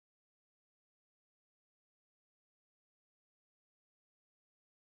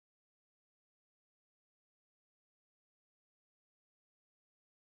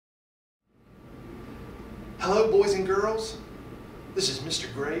Hello, boys and girls. This is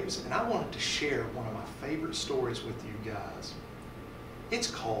Mr. Graves, and I wanted to share one of my favorite stories with you guys.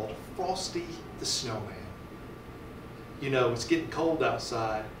 It's called Frosty the Snowman. You know, it's getting cold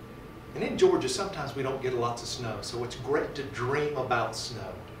outside, and in Georgia, sometimes we don't get lots of snow, so it's great to dream about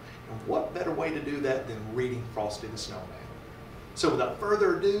snow. And what better way to do that than reading Frosty the Snowman? So without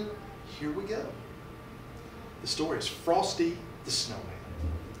further ado, here we go. The story is Frosty the Snowman.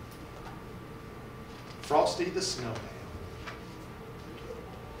 Frosty the Snowman.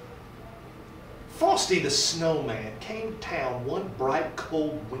 Frosty the Snowman came to town one bright,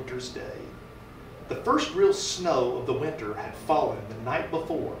 cold winter's day. The first real snow of the winter had fallen the night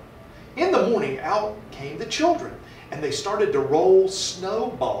before. In the morning, out came the children, and they started to roll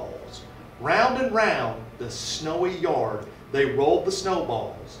snowballs. Round and round the snowy yard, they rolled the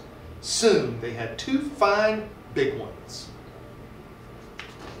snowballs. Soon they had two fine big ones.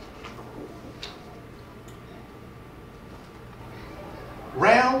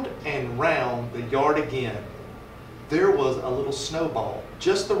 Round and round the yard again. There was a little snowball,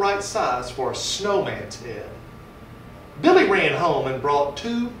 just the right size for a snowman's head. Billy ran home and brought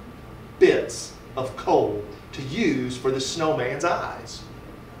 2 bits of coal to use for the snowman's eyes.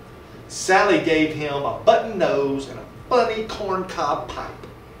 Sally gave him a button nose and a funny corncob pipe.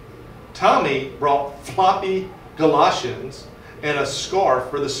 Tommy brought floppy galoshes and a scarf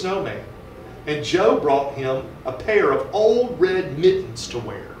for the snowman. And Joe brought him a pair of old red mittens to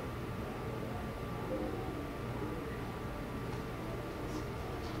wear.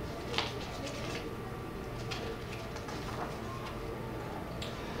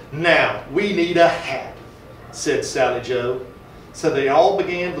 Now, we need a hat, said Sally Joe. So they all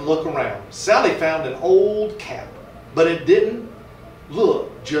began to look around. Sally found an old cap, but it didn't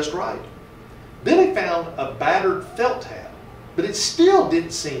look just right. Billy found a battered felt hat, but it still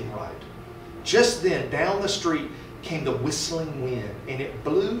didn't seem right. Just then, down the street came the whistling wind, and it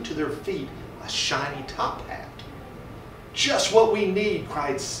blew to their feet a shiny top hat. Just what we need,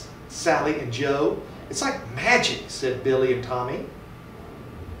 cried Sally and Joe. It's like magic, said Billy and Tommy.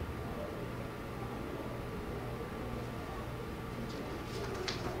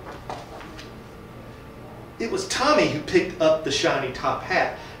 It was Tommy who picked up the shiny top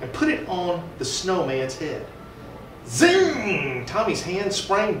hat and put it on the snowman's head. Zing! Tommy's hand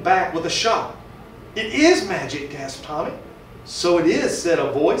sprang back with a shock. It is magic, gasped Tommy. So it is, said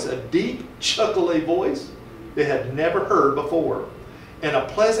a voice, a deep, chuckly voice they had never heard before. And a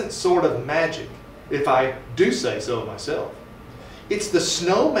pleasant sort of magic, if I do say so myself. It's the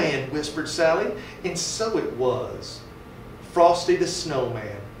snowman, whispered Sally, and so it was. Frosty the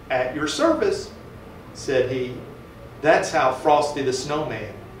Snowman, at your service, said he. That's how Frosty the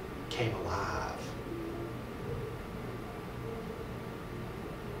Snowman came alive.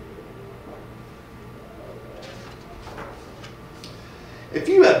 If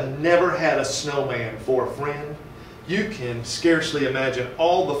you have never had a snowman for a friend, you can scarcely imagine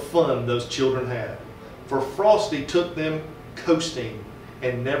all the fun those children had. For Frosty took them coasting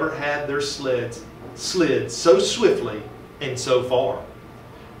and never had their slid so swiftly and so far.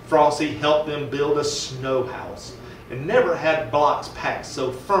 Frosty helped them build a snow house and never had blocks packed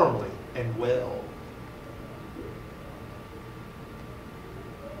so firmly and well.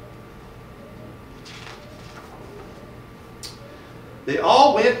 They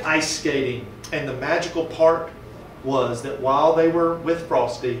all went ice skating, and the magical part was that while they were with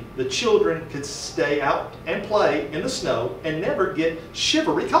Frosty, the children could stay out and play in the snow and never get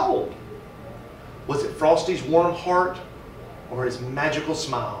shivery cold. Was it Frosty's warm heart or his magical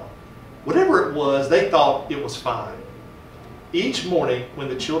smile? Whatever it was, they thought it was fine. Each morning when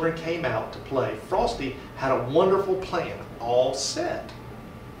the children came out to play, Frosty had a wonderful plan all set.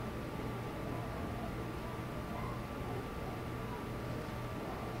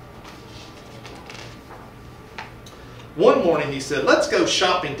 One morning he said, let's go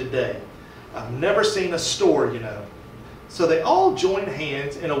shopping today. I've never seen a store, you know. So they all joined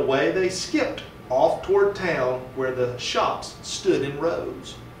hands and away they skipped off toward town where the shops stood in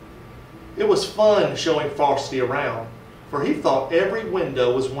rows. It was fun showing Frosty around, for he thought every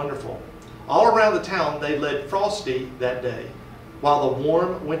window was wonderful. All around the town they led Frosty that day, while the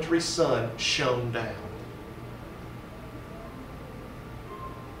warm wintry sun shone down.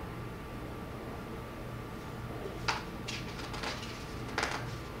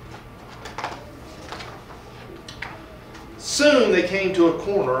 Soon they came to a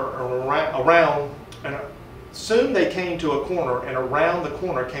corner and around the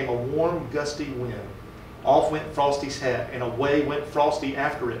corner came a warm, gusty wind. Off went Frosty's hat, and away went Frosty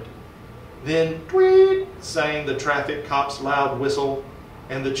after it. Then, tweet, sang the traffic cop's loud whistle,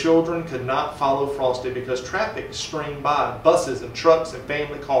 and the children could not follow Frosty because traffic streamed by, buses and trucks and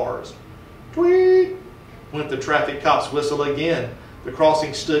family cars. Tweet! Went the traffic cop's whistle again. The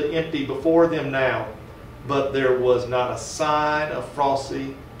crossing stood empty before them now, but there was not a sign of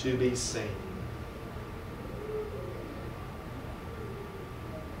Frosty to be seen.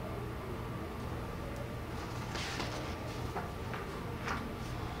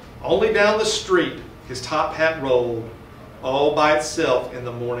 Only down the street his top hat rolled, all by itself in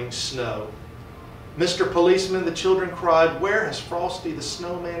the morning snow. Mr. Policeman, the children cried, "Where has Frosty the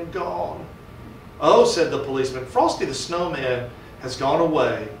Snowman gone?" "Oh," said the policeman, "Frosty the Snowman has gone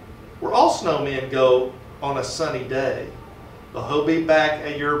away, where all snowmen go on a sunny day. But he'll be back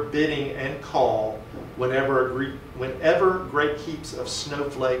at your bidding and call whenever great heaps of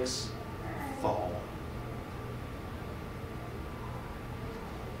snowflakes fall."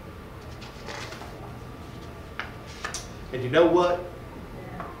 And you know what?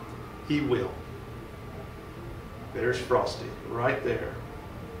 He will. There's Frosty right there.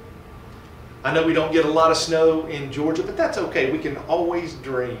 I know we don't get a lot of snow in Georgia, but that's okay. We can always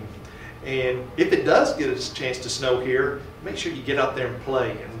dream. And if it does get a chance to snow here, make sure you get out there and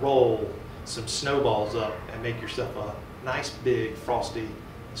play and roll some snowballs up and make yourself a nice big Frosty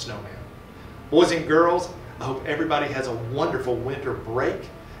snowman. Boys and girls, I hope everybody has a wonderful winter break.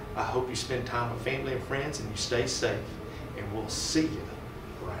 I hope you spend time with family and friends and you stay safe. And we'll see you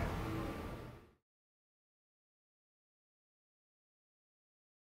around.